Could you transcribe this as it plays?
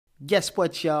Guess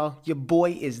what, y'all? Your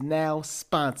boy is now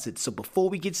sponsored. So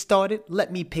before we get started,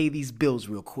 let me pay these bills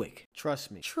real quick. Trust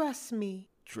me. Trust me.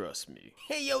 Trust me.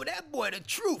 Hey, yo, that boy the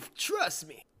truth. Trust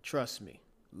me. Trust me.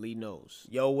 Lee Knows.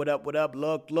 Yo, what up, what up?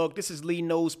 Look, this is Lee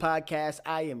Knows Podcast.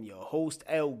 I am your host,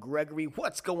 L. Gregory.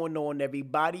 What's going on,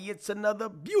 everybody? It's another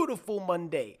beautiful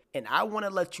Monday, and I want to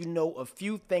let you know a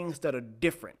few things that are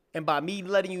different. And by me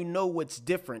letting you know what's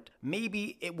different,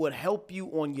 maybe it would help you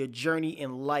on your journey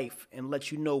in life and let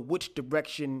you know which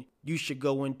direction you should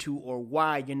go into or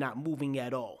why you're not moving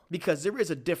at all. Because there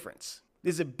is a difference.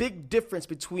 There's a big difference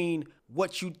between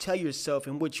what you tell yourself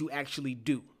and what you actually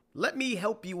do. Let me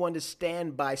help you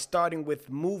understand by starting with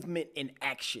movement and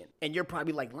action. And you're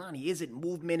probably like, Lonnie, isn't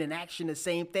movement and action the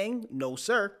same thing? No,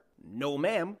 sir. No,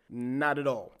 ma'am. Not at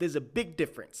all. There's a big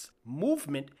difference.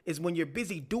 Movement is when you're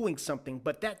busy doing something,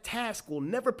 but that task will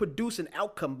never produce an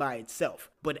outcome by itself.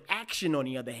 But action, on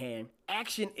the other hand,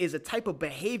 action is a type of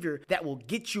behavior that will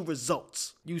get you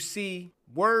results. You see,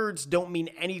 words don't mean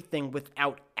anything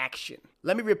without action.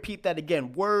 Let me repeat that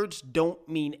again. Words don't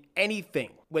mean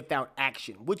anything without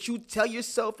action. What you tell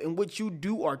yourself and what you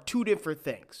do are two different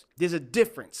things. There's a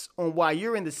difference on why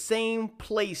you're in the same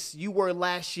place you were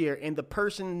last year and the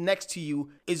person next to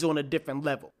you is on a different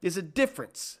level. There's a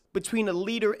difference between a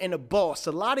leader and a boss.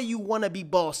 A lot of you want to be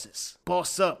bosses.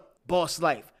 Boss up, boss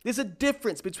life. There's a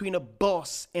difference between a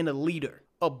boss and a leader.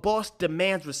 A boss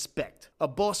demands respect. A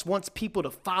boss wants people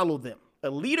to follow them. A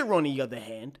leader, on the other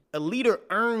hand, a leader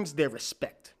earns their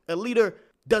respect. A leader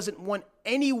doesn't want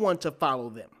anyone to follow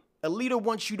them. A leader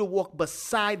wants you to walk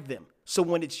beside them. So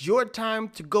when it's your time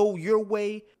to go your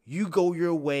way, you go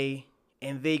your way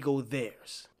and they go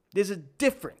theirs. There's a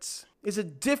difference. There's a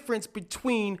difference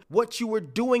between what you are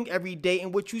doing every day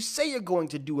and what you say you're going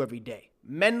to do every day.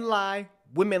 Men lie,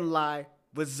 women lie,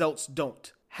 results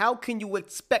don't. How can you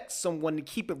expect someone to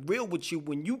keep it real with you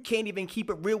when you can't even keep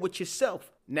it real with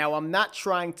yourself? Now, I'm not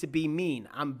trying to be mean.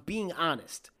 I'm being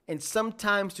honest. And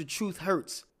sometimes the truth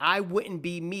hurts. I wouldn't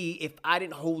be me if I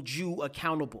didn't hold you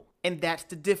accountable. And that's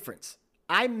the difference.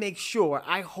 I make sure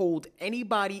I hold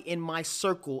anybody in my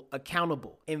circle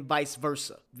accountable and vice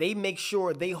versa. They make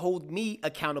sure they hold me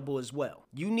accountable as well.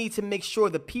 You need to make sure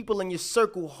the people in your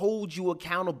circle hold you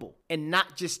accountable and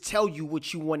not just tell you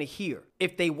what you want to hear.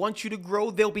 If they want you to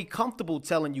grow, they'll be comfortable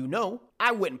telling you no.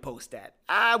 I wouldn't post that.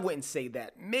 I wouldn't say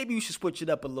that. Maybe you should switch it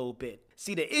up a little bit.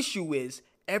 See, the issue is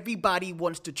everybody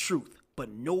wants the truth, but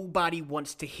nobody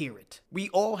wants to hear it. We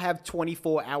all have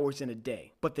 24 hours in a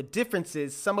day, but the difference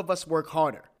is some of us work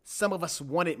harder. Some of us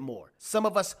want it more. Some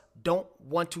of us don't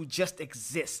want to just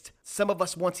exist. Some of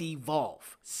us want to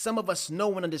evolve. Some of us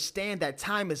know and understand that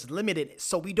time is limited,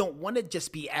 so we don't want to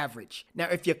just be average. Now,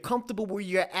 if you're comfortable where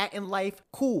you're at in life,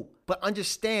 cool, but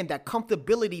understand that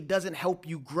comfortability doesn't help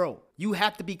you grow. You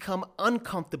have to become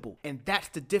uncomfortable, and that's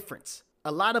the difference.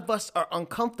 A lot of us are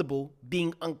uncomfortable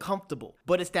being uncomfortable,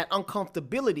 but it's that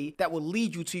uncomfortability that will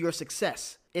lead you to your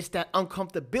success. It's that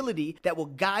uncomfortability that will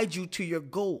guide you to your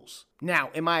goals.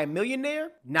 Now, am I a millionaire?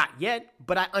 Not yet,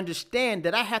 but I understand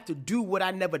that I have to do what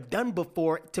I've never done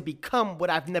before to become what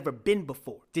I've never been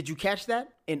before. Did you catch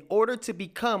that? In order to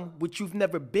become what you've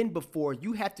never been before,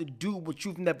 you have to do what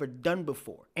you've never done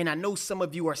before. And I know some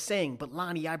of you are saying, but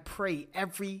Lonnie, I pray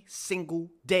every single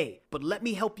day. But let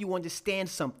me help you understand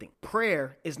something.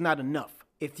 Prayer is not enough.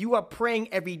 If you are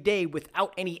praying every day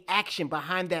without any action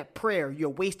behind that prayer, you're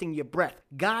wasting your breath.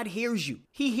 God hears you.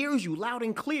 He hears you loud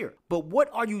and clear. But what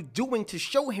are you doing to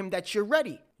show him that you're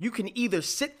ready? You can either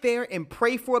sit there and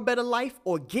pray for a better life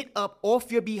or get up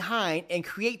off your behind and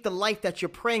create the life that you're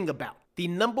praying about. The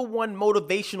number one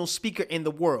motivational speaker in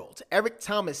the world, Eric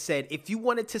Thomas, said, if you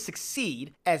wanted to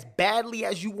succeed as badly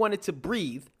as you wanted to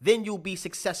breathe, then you'll be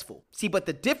successful. See, but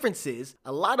the difference is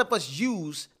a lot of us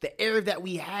use the air that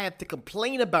we have to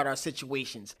complain about our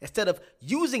situations instead of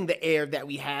using the air that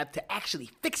we have to actually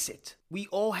fix it. We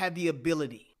all have the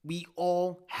ability. We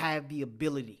all have the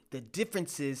ability. The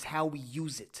difference is how we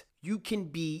use it. You can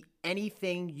be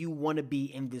anything you want to be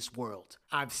in this world.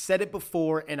 I've said it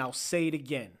before and I'll say it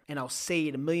again and I'll say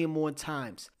it a million more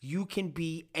times. You can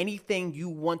be anything you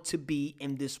want to be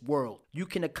in this world. You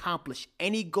can accomplish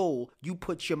any goal you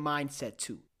put your mindset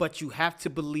to, but you have to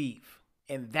believe.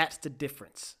 And that's the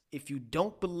difference. If you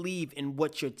don't believe in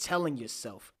what you're telling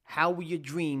yourself, how will your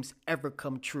dreams ever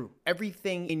come true?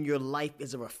 Everything in your life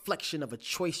is a reflection of a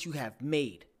choice you have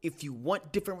made. If you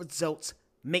want different results,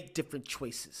 make different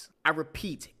choices. I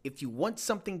repeat, if you want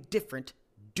something different,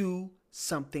 do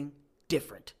something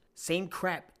different. Same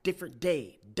crap, different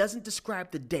day doesn't describe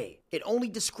the day. It only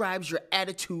describes your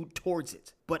attitude towards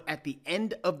it. But at the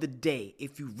end of the day,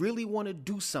 if you really want to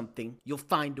do something, you'll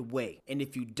find a way. And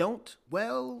if you don't,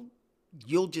 well,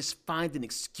 you'll just find an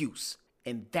excuse.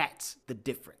 And that's the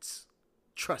difference.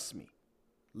 Trust me,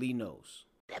 Lee knows.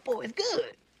 That boy is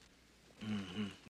good.